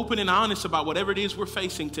us be open and honest about whatever it is we're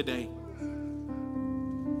facing today.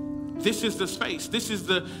 This is the space. This is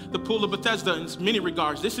the pool of Bethesda in many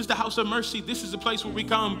regards. This is the house of mercy. This is the place where we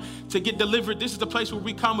come to get delivered. This is the place where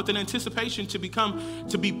we come with an anticipation to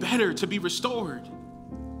be better, to be restored.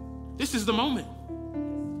 This is the moment.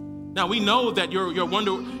 Now, we know that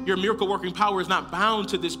your miracle working power is not bound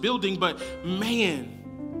to this building, but man,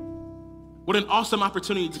 what an awesome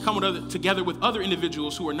opportunity to come together with other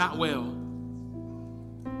individuals who are not well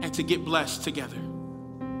and to get blessed together.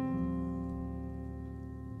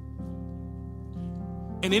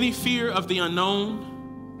 And any fear of the unknown,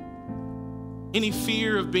 any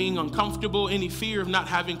fear of being uncomfortable, any fear of not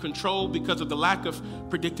having control because of the lack of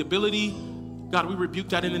predictability, God, we rebuke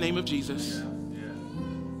that in the name of Jesus.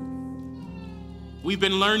 We've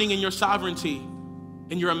been learning in your sovereignty,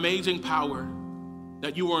 in your amazing power,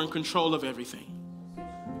 that you are in control of everything.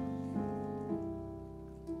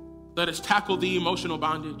 Let us tackle the emotional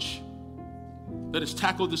bondage. Let us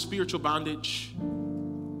tackle the spiritual bondage.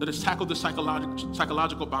 Let us tackle the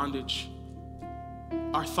psychological bondage,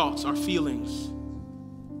 our thoughts, our feelings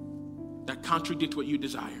that contradict what you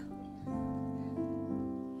desire.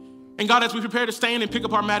 And God, as we prepare to stand and pick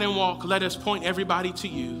up our mat and walk, let us point everybody to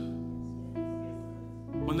you.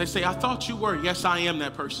 When they say, I thought you were, yes, I am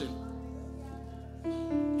that person.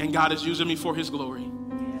 And God is using me for his glory.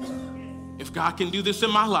 If God can do this in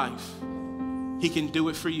my life, he can do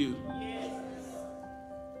it for you.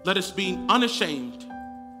 Let us be unashamed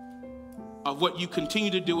of what you continue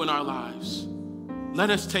to do in our lives. Let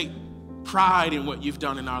us take pride in what you've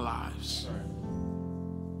done in our lives.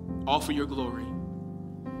 All for your glory.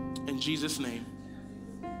 In Jesus' name,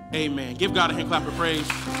 amen. Give God a hand clap of praise.